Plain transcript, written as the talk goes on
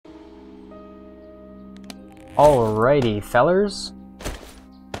Alrighty, fellers.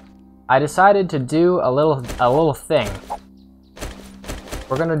 I decided to do a little thing.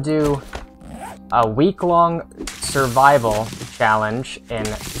 We're gonna do a week-long survival challenge in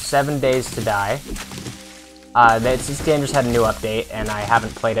 7 Days to Die. This game just had a new update, and I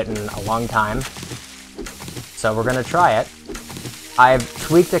haven't played it in a long time. So we're gonna try it. I've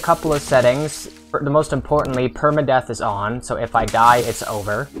tweaked a couple of settings. The most importantly, permadeath is on, so if I die, it's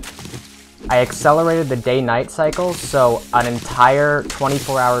over. I accelerated the day-night cycle, so an entire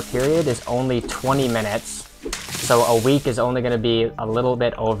 24-hour period is only 20 minutes. So a week is only going to be a little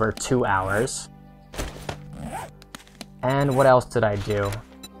bit over 2 hours. And what else did I do?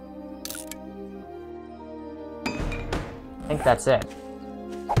 I think that's it.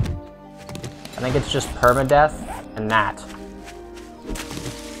 I think it's just permadeath and that.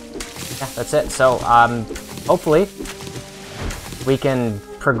 Yeah, that's it. So, hopefully, we can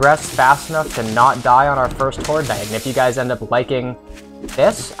progress fast enough to not die on our first Horde night. And if you guys end up liking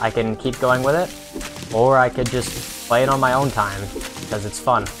this, I can keep going with it. Or I could just play it on my own time, because it's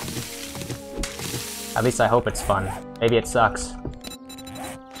fun. At least I hope it's fun. Maybe it sucks.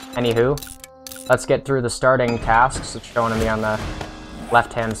 Anywho, let's get through the starting tasks. It's showing me on the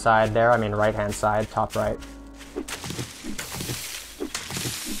left-hand side there. I mean right-hand side, top right.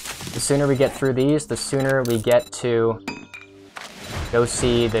 The sooner we get through these, the sooner we get to go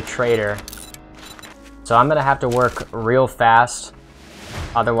see the trader. So I'm gonna have to work real fast,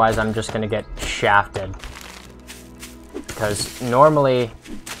 otherwise I'm just gonna get shafted. Because normally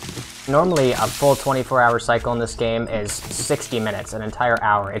a full 24-hour cycle in this game is 60 minutes, an entire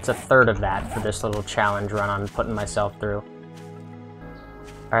hour. It's a third of that for this little challenge run I'm putting myself through.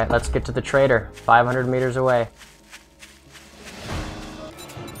 Alright, let's get to the trader, 500 meters away.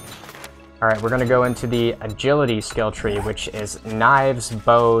 Alright, we're gonna go into the agility skill tree, which is knives,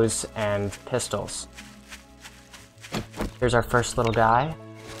 bows, and pistols. Here's our first little guy.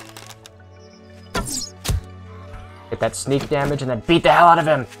 Get that sneak damage and then beat the hell out of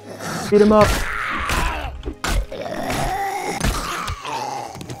him! Beat him up!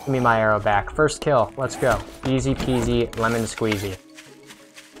 Give me my arrow back. First kill, let's go. Easy peasy, lemon squeezy.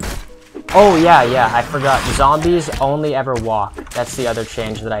 Oh yeah, I forgot. Zombies only ever walk. That's the other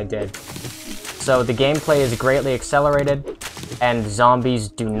change that I did. So the gameplay is greatly accelerated, and zombies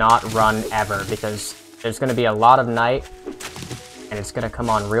do not run ever, because there's going to be a lot of night, and it's going to come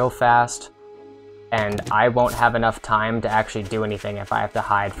on real fast, and I won't have enough time to actually do anything if I have to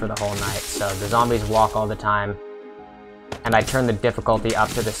hide for the whole night. So the zombies walk all the time, and I turn the difficulty up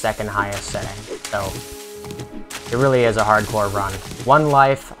to the second highest setting. So it really is a hardcore run. 1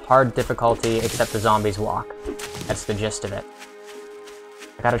 life, hard difficulty, except the zombies walk. That's the gist of it.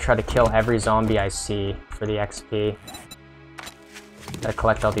 I gotta try to kill every zombie I see for the XP. Gotta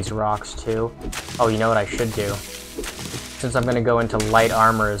collect all these rocks too. Oh, you know what I should do? Since I'm gonna go into light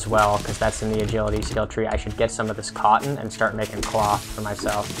armor as well, because that's in the agility skill tree, I should get some of this cotton and start making cloth for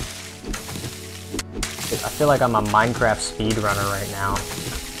myself. I feel like I'm a Minecraft speedrunner right now.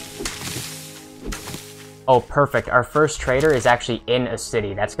 Oh, perfect. Our first trader is actually in a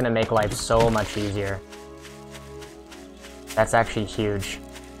city. That's gonna make life so much easier. That's actually huge.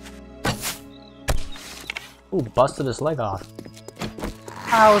 Ooh, busted his leg off.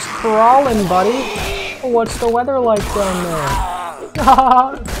 How's crawling, buddy? What's the weather like down there?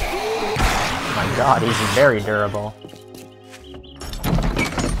 Oh my god, he's very durable.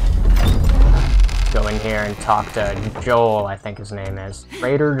 Go in here and talk to Joel, I think his name is.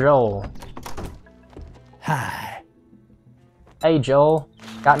 Raider Joel. Hi. Hey Joel,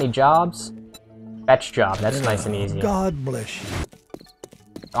 got any jobs? Fetch job, that's nice and easy. God bless you.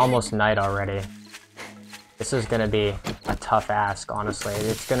 It's almost night already. This is gonna be a tough ask, honestly.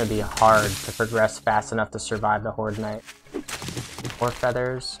 It's gonna be hard to progress fast enough to survive the Horde night. More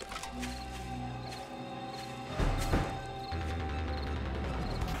feathers.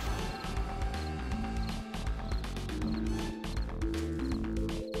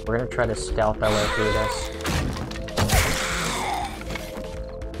 We're gonna try to stealth our way through this.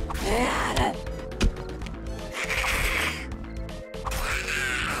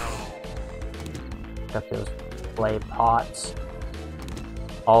 Up those clay pots.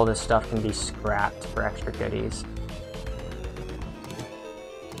 All this stuff can be scrapped for extra goodies.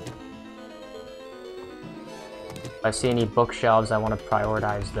 If I see any bookshelves, I want to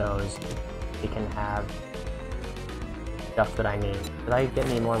prioritize those. We can have stuff that I need. Did I get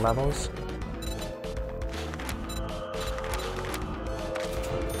any more levels?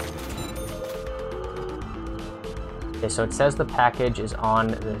 Okay, so it says the package is on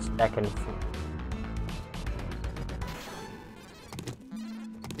the second floor.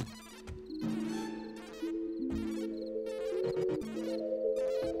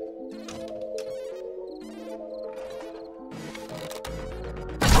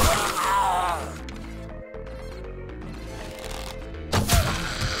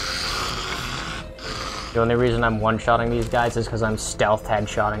 The only reason I'm one-shotting these guys is because I'm stealth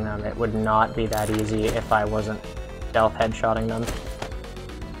headshotting them. It would not be that easy if I wasn't stealth headshotting them.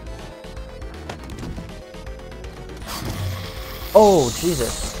 Oh,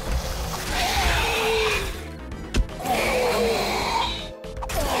 Jesus.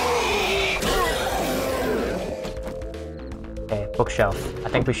 Okay, bookshelf. I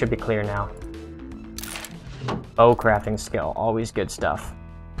think we should be clear now. Bow crafting skill, always good stuff.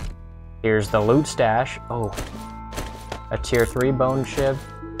 Here's the loot stash. Oh, a tier 3 bone shiv,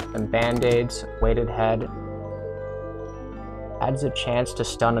 some band-aids, weighted head. Adds a chance to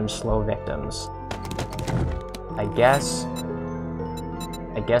stun and slow victims. I guess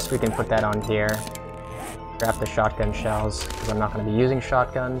we can put that on here. Grab the shotgun shells, because I'm not going to be using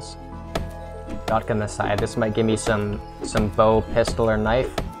shotguns. Shotgun aside, this might give me some bow, pistol, or knife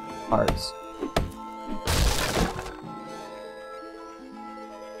parts.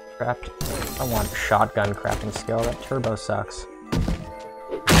 I want shotgun crafting skill. That turbo sucks.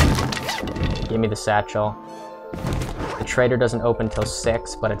 Give me the satchel. The trader doesn't open till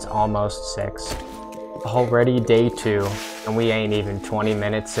 6, but it's almost 6. Already day 2, and we ain't even 20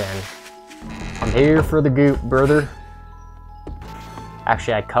 minutes in. I'm here for the goop, brother.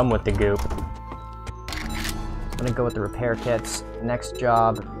 Actually, I come with the goop. I'm gonna go with the repair kits. Next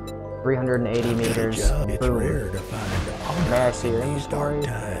job, 380 meters. Boom. May I see your inventory?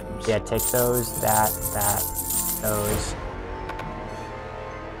 Yeah, take those, that, those.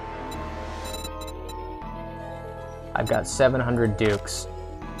 I've got 700 dukes.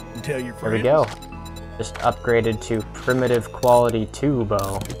 There we go. Just upgraded to primitive quality 2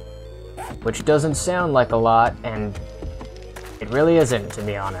 bow. Which doesn't sound like a lot, and it really isn't, to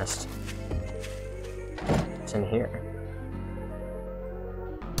be honest. It's in here.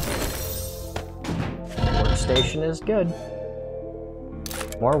 Workstation is good.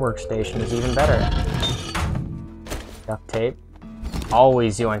 More workstation is even better. Duct tape.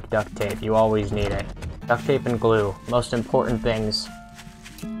 Always yoink duct tape. You always need it. Duct tape and glue. Most important things.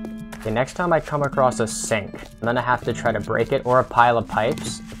 Okay, next time I come across a sink, I'm gonna have to try to break it, or a pile of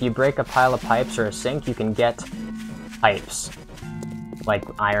pipes. If you break a pile of pipes or a sink, you can get pipes. Like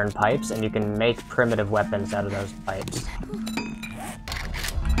iron pipes, and you can make primitive weapons out of those pipes.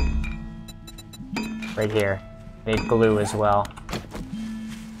 Right here. I need glue as well.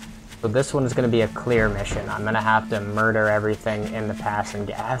 So this one is going to be a clear mission. I'm going to have to murder everything in the pass and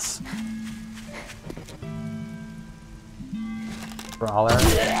gas. Brawler.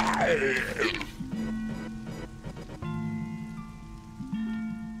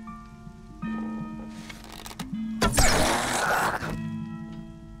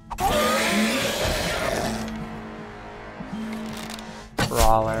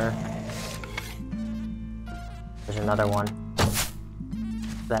 Brawler. There's another one.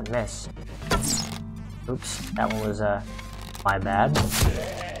 That miss. Oops, that one was my bad. I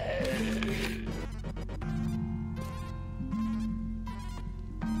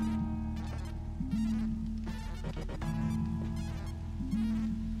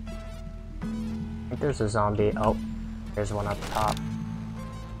think there's a zombie. Oh, there's one up top.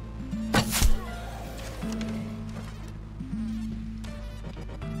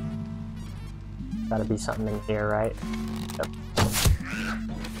 Gotta be something in here, right? Yep.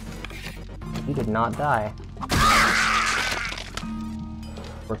 You did not die.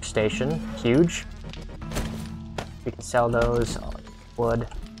 Workstation, huge. We can sell those. Wood.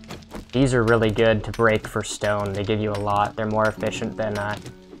 These are really good to break for stone. They give you a lot. They're more efficient than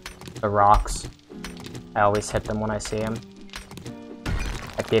the rocks. I always hit them when I see them.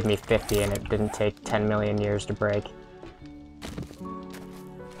 That gave me 50 and it didn't take 10 million years to break.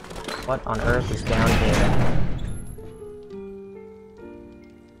 What on earth is down here?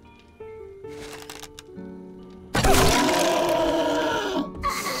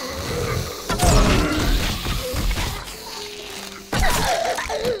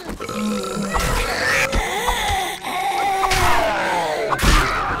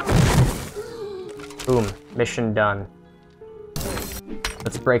 Boom, mission done.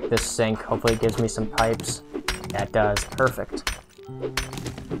 Let's break this sink. Hopefully it gives me some pipes. Yeah, it does. Perfect.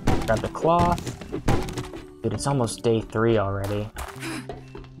 Grab the cloth. Dude, it's almost day 3 already.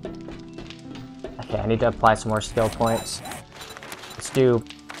 Okay, I need to apply some more skill points. Let's do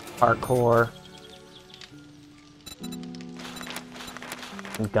parkour.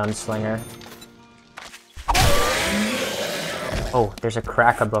 And gunslinger. Oh, there's a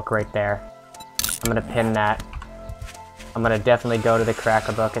cracker book right there. I'm gonna pin that. I'm gonna definitely go to the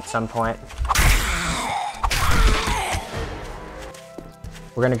cracker book at some point.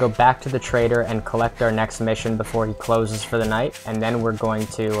 We're gonna go back to the trader and collect our next mission before he closes for the night, and then we're going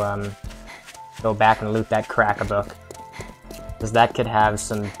to go back and loot that crack-a-book. Because that could have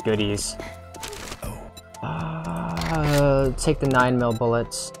some goodies. Take the 9mm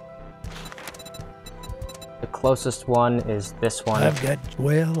bullets. The closest one is this one. I've got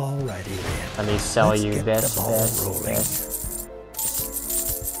 12 already. Let me sell you this.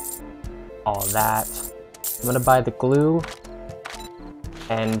 All that. I'm gonna buy the glue.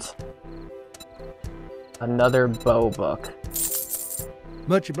 And another bow book.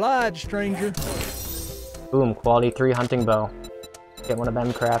 Much obliged, stranger. Boom, quality 3 hunting bow. Get one of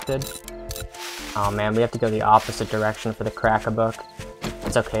them crafted. Oh man, we have to go the opposite direction for the crack-a-book.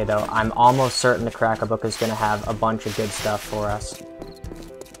 It's okay though, I'm almost certain the crack-a-book is gonna have a bunch of good stuff for us.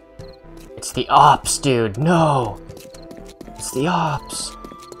 It's the ops, dude, no! It's the ops!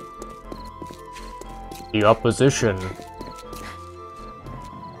 The opposition.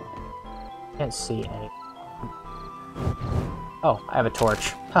 Can't see any. Oh, I have a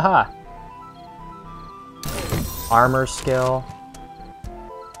torch. Haha! Armor skill.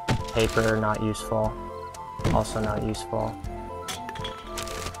 Paper, not useful. Also not useful.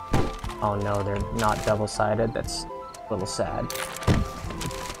 Oh no, they're not double-sided. That's a little sad.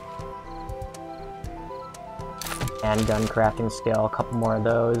 Handgun crafting skill, a couple more of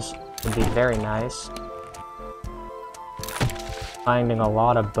those would be very nice. Finding a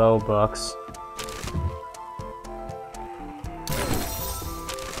lot of bow books.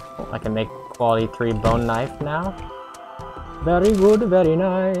 I can make quality 3 bone knife now. Very good, very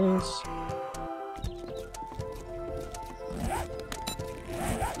nice.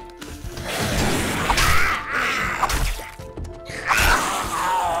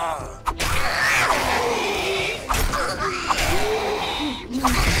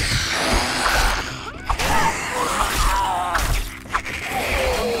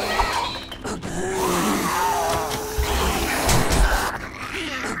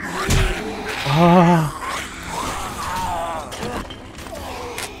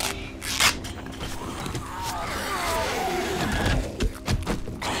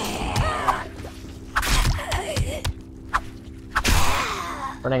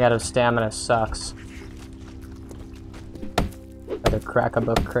 Running out of stamina sucks. Another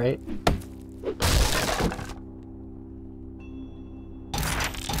crack-a-book crate.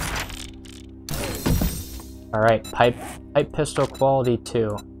 Alright, pipe pistol quality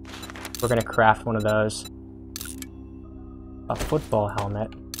 2. We're gonna craft one of those. A football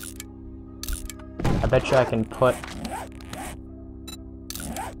helmet. I bet you I can put...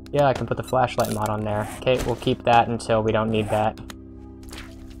 Yeah, I can put the flashlight mod on there. Okay, we'll keep that until we don't need that.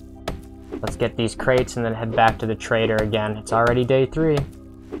 Let's get these crates and then head back to the trader again. It's already day 3.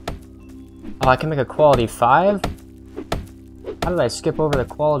 Oh, I can make a quality 5? How did I skip over the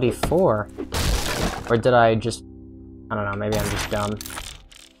quality 4? Or did I just... I don't know, maybe I'm just dumb.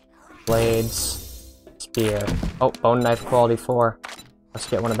 Blades. Spear. Oh, bone knife quality 4. Let's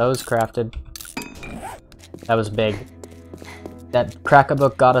get one of those crafted. That was big. That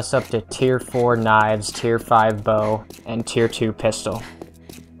crack-a-book got us up to tier 4 knives, tier 5 bow, and tier 2 pistol.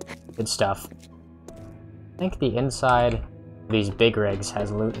 Good stuff. I think the inside of these big rigs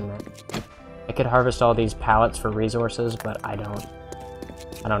has loot in it. I could harvest all these pallets for resources, but I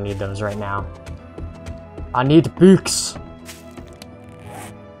don't need those right now. I need books!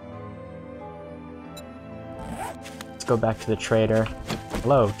 Let's go back to the trader.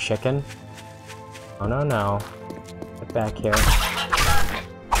 Hello, chicken. Oh no, no. Get back here.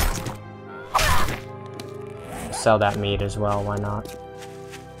 Sell that meat as well, why not?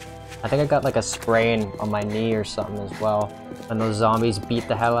 I think I got like a sprain on my knee or something as well. When those zombies beat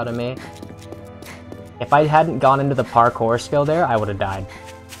the hell out of me. If I hadn't gone into the parkour skill there, I would have died.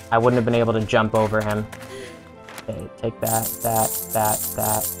 I wouldn't have been able to jump over him. Okay, take that.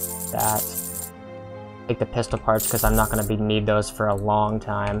 Take the pistol parts because I'm not going to need those for a long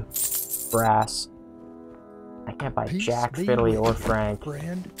time. Brass. I can't buy Jack, Fiddly, or Frank.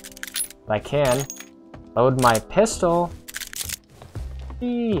 But I can. Load my pistol.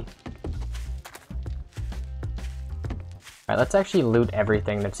 Eee. Alright, let's actually loot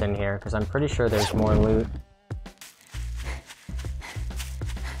everything that's in here, because I'm pretty sure there's more loot.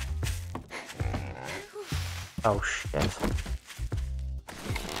 Oh shit.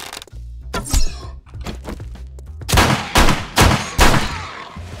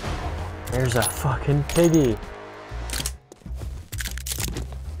 There's a fucking piggy!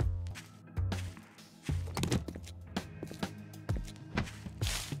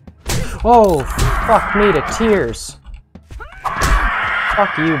 Oh, fuck me to tears!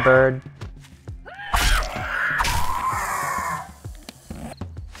 Fuck you, bird.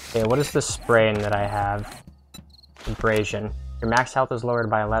 Okay, what is the spraying that I have? Abrasion. Your max health is lowered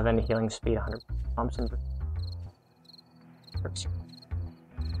by 11, healing speed 100 pumps and...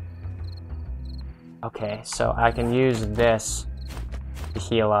 Okay, so I can use this to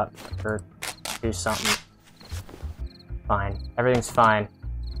heal up or do something. Fine. Everything's fine.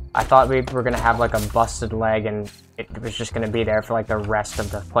 I thought we were gonna have like a busted leg and it was just gonna be there for like the rest of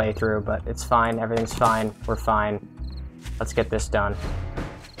the playthrough, but it's fine. Everything's fine. We're fine. Let's get this done.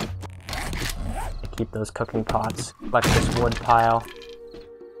 Keep those cooking pots. Collect this wood pile.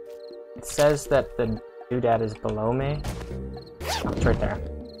 It says that the doodad is below me. Oh, it's right there.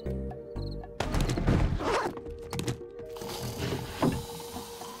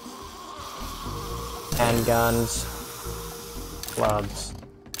 Handguns. Clubs.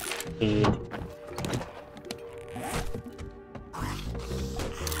 Feed.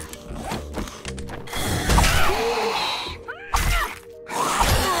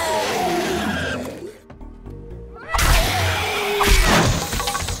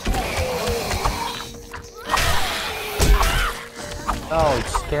 Oh, you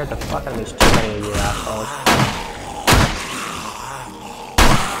scared the fuck out of me. There's too many of you assholes.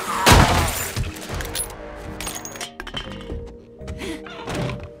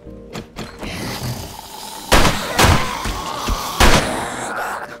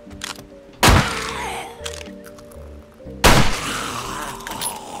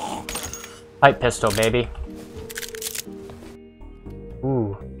 Pipe pistol, baby.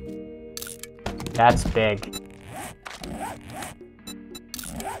 Ooh. That's big.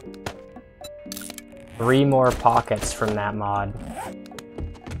 3 more pockets from that mod.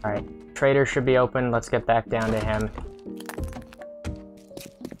 Alright, trader should be open. Let's get back down to him.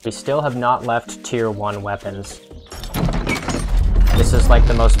 We still have not left tier 1 weapons. This is like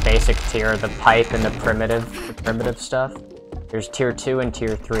the most basic tier, the pipe and the primitive stuff. There's tier 2 and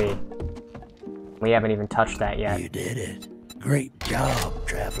tier 3. We haven't even touched that yet. You did it. Great job,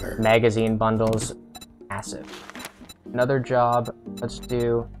 traveler. Magazine bundles, massive. Another job, let's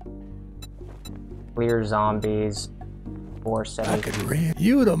do clear zombies, 470. I could read.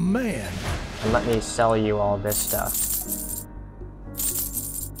 You the man. And let me sell you all this stuff.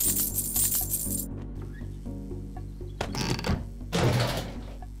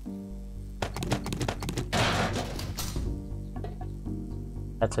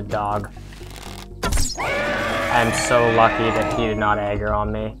 That's a dog. I'm so lucky that he did not aggro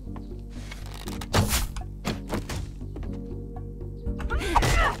on me.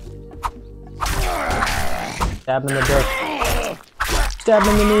 Stab him in the dick. Stab him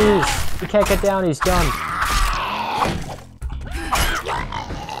in the knees. He can't get down, he's done.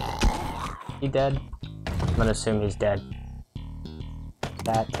 He dead? I'm gonna assume he's dead.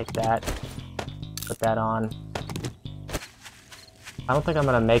 Take that. Put that on. I don't think I'm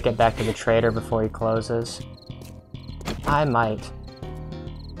gonna make it back to the trader before he closes. I might.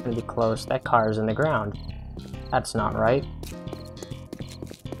 It's gonna be close. That car is in the ground. That's not right.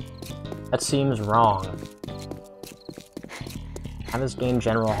 That seems wrong. How does gain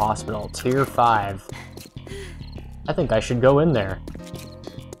General Hospital? Tier 5. I think I should go in there.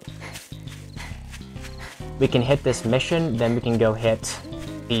 We can hit this mission, then we can go hit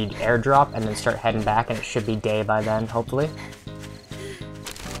the airdrop, and then start heading back, and it should be day by then, hopefully.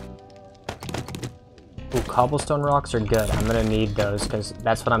 Ooh, cobblestone rocks are good. I'm gonna need those, because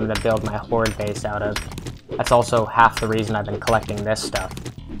that's what I'm gonna build my horde base out of. That's also half the reason I've been collecting this stuff.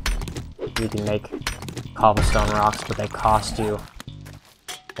 You can make cobblestone rocks, but they cost you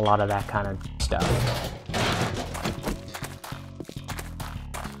a lot of that kind of stuff.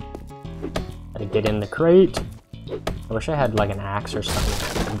 Gotta get in the crate. I wish I had like an axe or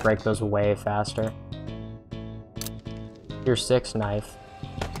something to break those way faster. Tier 6 knife.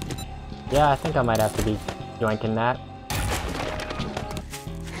 Yeah, I think I might have to be yoinking that.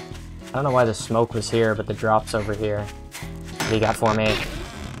 I don't know why the smoke was here, but the drop's over here. What do you got for me?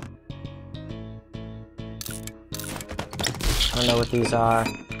 I don't know what these are.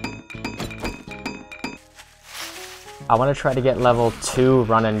 I want to try to get level 2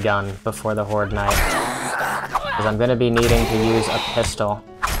 run and gun before the horde night, because I'm going to be needing to use a pistol.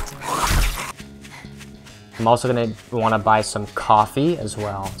 I'm also going to want to buy some coffee as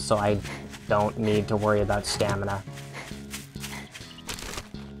well, so I don't need to worry about stamina.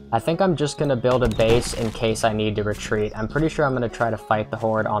 I think I'm just going to build a base in case I need to retreat. I'm pretty sure I'm going to try to fight the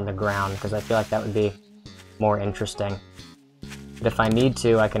horde on the ground, because I feel like that would be more interesting. But if I need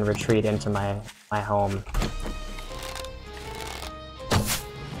to, I can retreat into my home.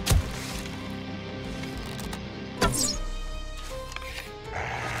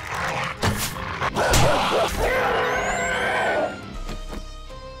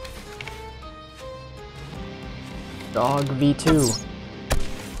 Dog V2.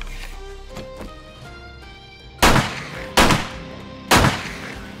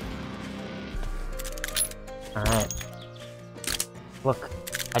 Alright. Look,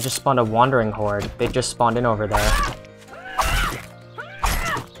 I just spawned a wandering horde. They just spawned in over there.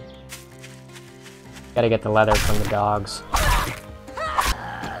 Gotta get the leather from the dogs.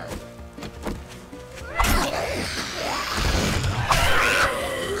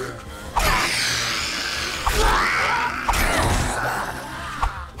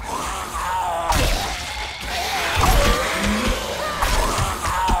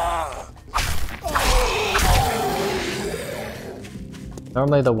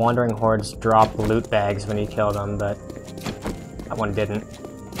 Normally the wandering hordes drop loot bags when you kill them, but that one didn't.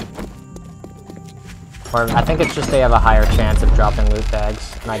 Or I think it's just they have a higher chance of dropping loot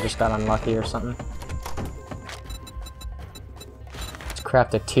bags, and I just got unlucky or something. Let's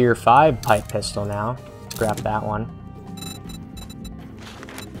craft a tier 5 pipe pistol now. Grab that one.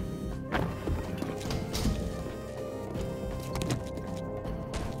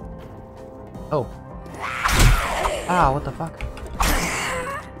 Oh. Ah, what the fuck?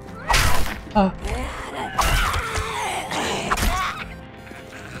 Oh.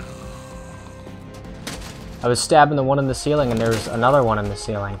 I was stabbing the one in the ceiling and there's another one in the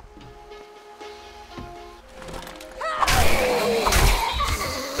ceiling.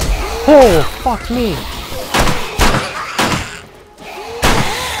 Oh, fuck me!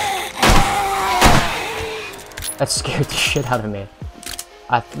 That scared the shit out of me.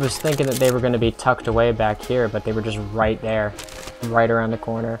 I was thinking that they were going to be tucked away back here, but they were just right there. Right around the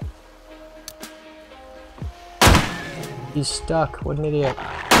corner. He's stuck. What an idiot.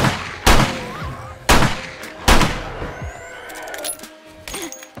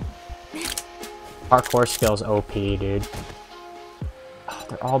 Parkour skills OP, dude. Oh,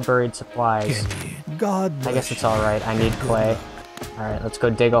 they're all buried supplies. God I guess it's alright. I need clay. Alright, let's go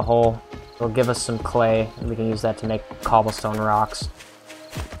dig a hole. It'll give us some clay, and we can use that to make cobblestone rocks.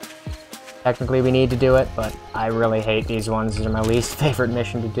 Technically we need to do it, but I really hate these ones. These are my least favorite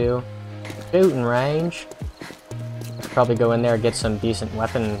mission to do. Shooting range. I could probably go in there and get some decent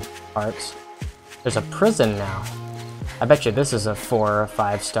weapon parts. There's a prison now. I bet you this is a 4 or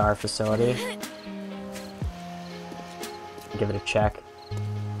 5 star facility. Give it a check.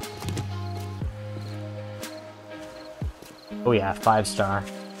 Oh yeah, 5 star.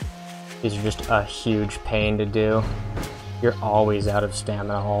 These are just a huge pain to do. You're always out of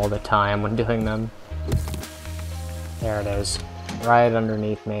stamina all the time when doing them. There it is. Right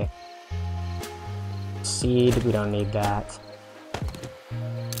underneath me. Seed, we don't need that.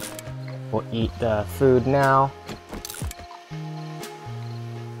 We'll eat the food now.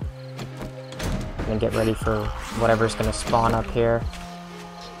 And get ready for whatever's gonna spawn up here.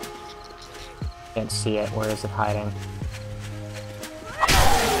 Can't see it. Where is it hiding?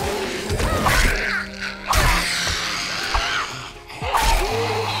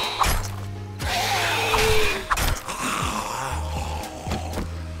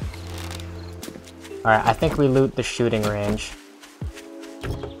 Alright, I think we loot the shooting range.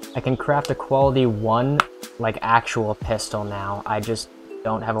 I can craft a quality 1, like, actual pistol now. I just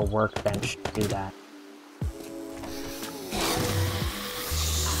don't have a workbench to do that.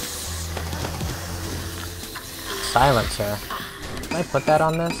 Silencer. Can I put that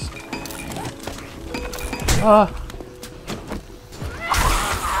on this? Oh!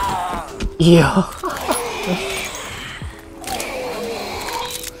 Yo!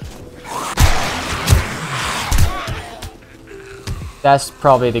 That's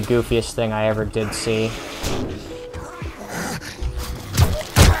probably the goofiest thing I ever did see.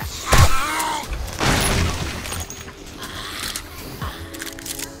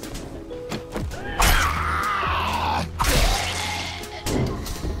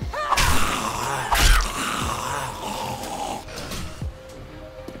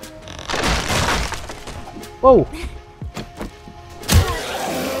 Whoa!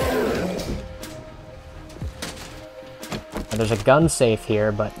 There's a gun safe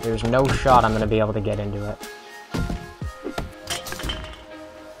here, but there's no shot I'm gonna be able to get into it.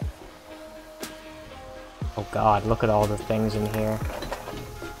 Oh god, look at all the things in here.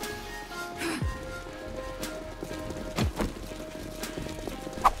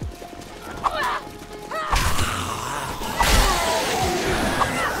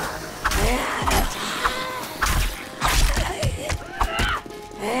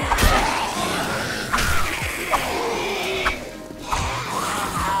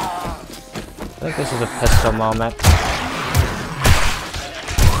 I think this is a pistol moment.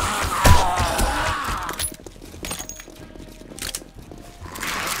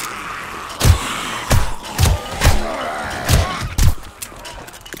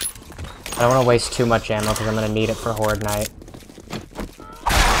 I don't want to waste too much ammo because I'm going to need it for Horde Night.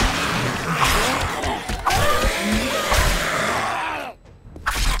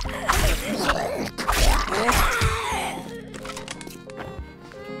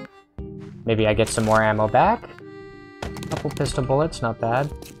 Maybe I get some more ammo back. Couple pistol bullets, not bad.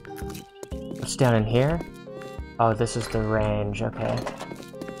 What's down in here? Oh, this is the range, okay.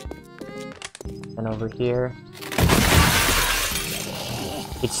 And over here.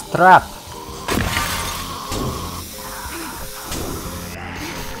 It's trap!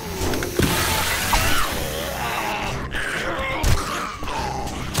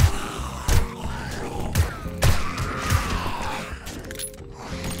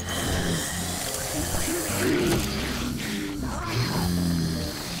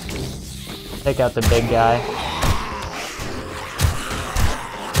 Take out the big guy.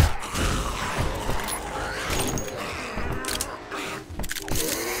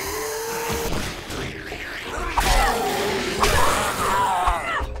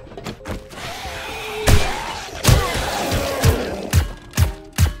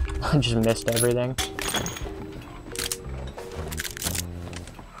 I just missed everything.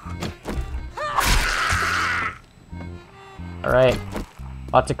 Alright.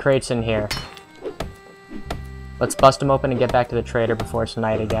 Lots of crates in here. Let's bust them open and get back to the trader before it's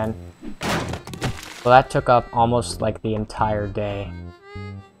night again. Well, that took up almost like the entire day.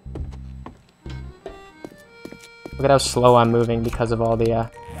 Look at how slow I'm moving because of all the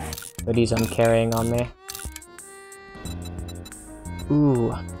goodies I'm carrying on me.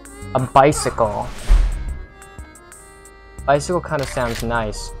 Ooh, a bicycle. Bicycle kind of sounds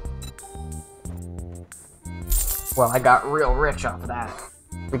nice. Well, I got real rich off that.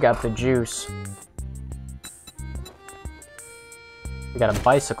 We got the juice. We got a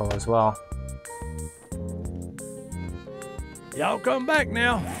bicycle as well. Y'all come back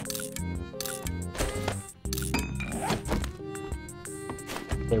now.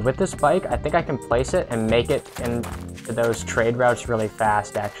 Okay, with this bike, I think I can place it and make it into those trade routes really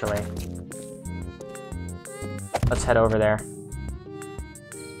fast, actually. Let's head over there.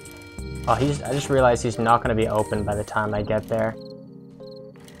 Oh, I just realized he's not going to be open by the time I get there.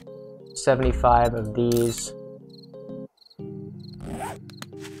 75 of these.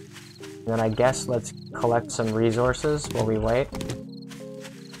 And then I guess let's collect some resources while we wait.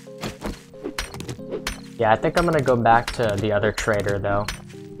 Yeah, I think I'm gonna go back to the other trader though.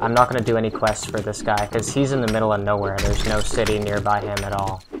 I'm not gonna do any quests for this guy because he's in the middle of nowhere. There's no city nearby him at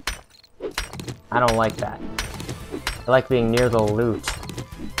all. I don't like that. I like being near the loot.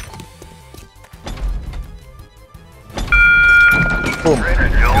 Boom.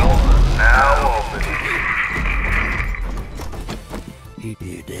 You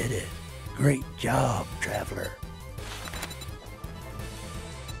did it. Great job, Traveler.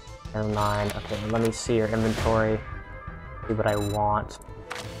 Never mind. Okay, let me see your inventory. See what I want.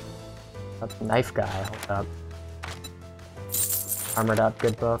 A knife guy, hold up. Armored up,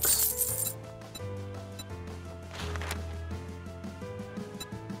 good books.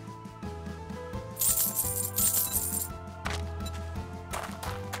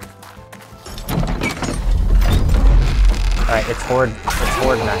 Alright, it's Horde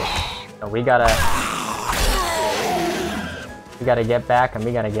night. So we gotta get back and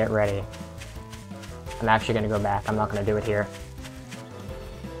we gotta get ready. I'm actually gonna go back. I'm not gonna do it here.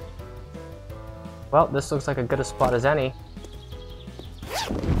 Well, this looks like as good a spot as any.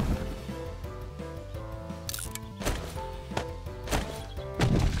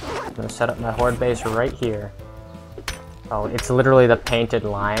 I'm gonna set up my horde base right here. Oh, it's literally the painted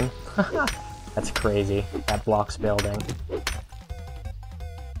line. That's crazy. That blocks building.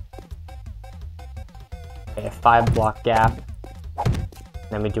 Okay, a 5-block gap.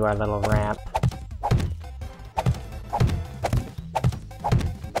 Then we do our little ramp.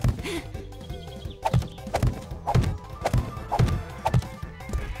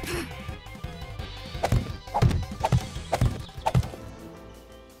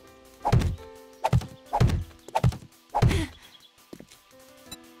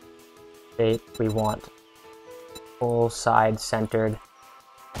 We want full side centered.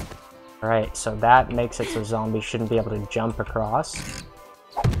 Alright, so that makes it so zombies shouldn't be able to jump across.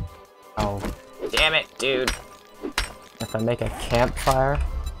 Oh, damn it, dude. If I make a campfire.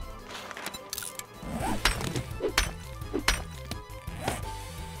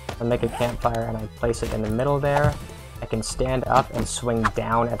 If I make a campfire and I place it in the middle there, I can stand up and swing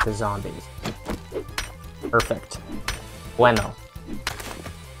down at the zombies. Perfect. Bueno.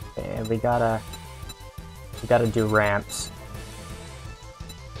 Okay, we gotta do ramps.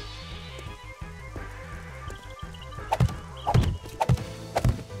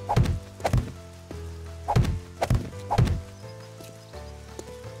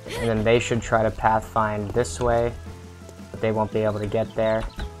 then they should try to pathfind this way, but they won't be able to get there.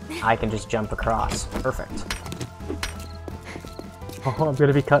 I can just jump across. Perfect. Oh, I'm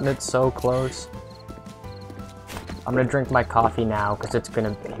gonna be cutting it so close. I'm gonna drink my coffee now, because it's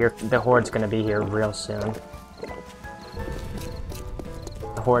gonna here. The Horde's gonna be here real soon.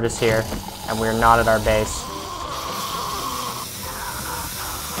 The Horde is here, and we're not at our base.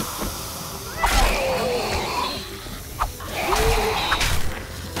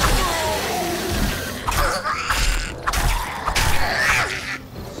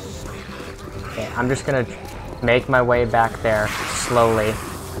 Okay, I'm just gonna make my way back there slowly,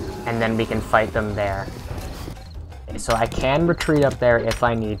 and then we can fight them there. Okay, so I can retreat up there if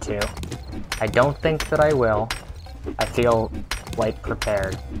I need to. I don't think that I will. I feel quite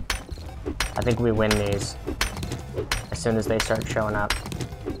prepared. I think we win these as soon as they start showing up.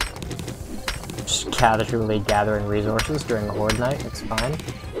 Just casually gathering resources during a Horde night, it's fine.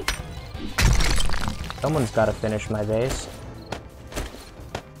 Someone's gotta finish my base.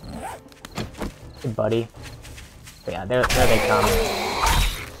 Hey, buddy. But yeah, there they come.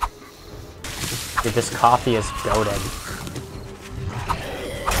 Dude, this coffee is goated.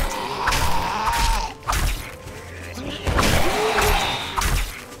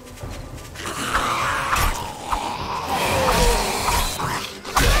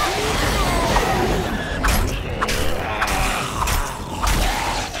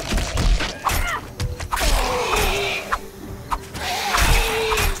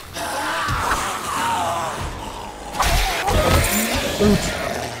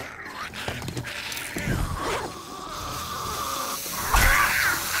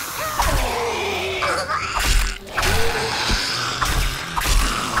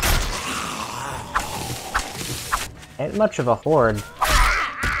 Ain't much of a Horde.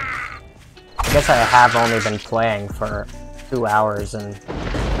 I guess I have only been playing for 2 hours and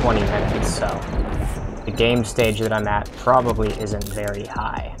 20 minutes, so the game stage that I'm at probably isn't very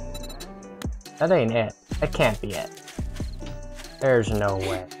high. That ain't it. That can't be it. There's no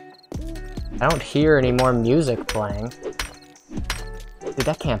way. I don't hear any more music playing. Dude,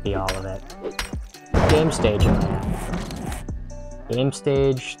 that can't be all of it. What game stage am I at? Game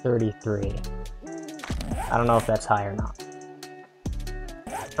stage 33. I don't know if that's high or not.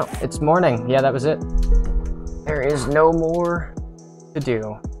 Oh, it's morning. Yeah, that was it. There is no more to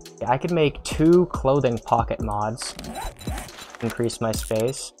do. Yeah, I could make 2 clothing pocket mods. Increase my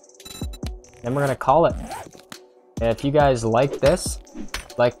space. Then we're gonna call it. And if you guys like this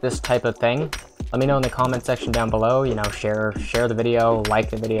type of thing, let me know in the comment section down below. You know, share the video, like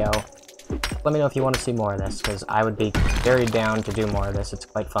the video. Let me know if you want to see more of this, because I would be very down to do more of this. It's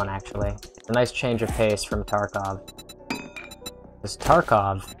quite fun, actually. It's a nice change of pace from Tarkov. This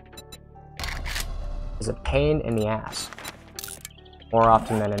Tarkov is a pain in the ass. More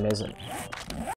often than it isn't.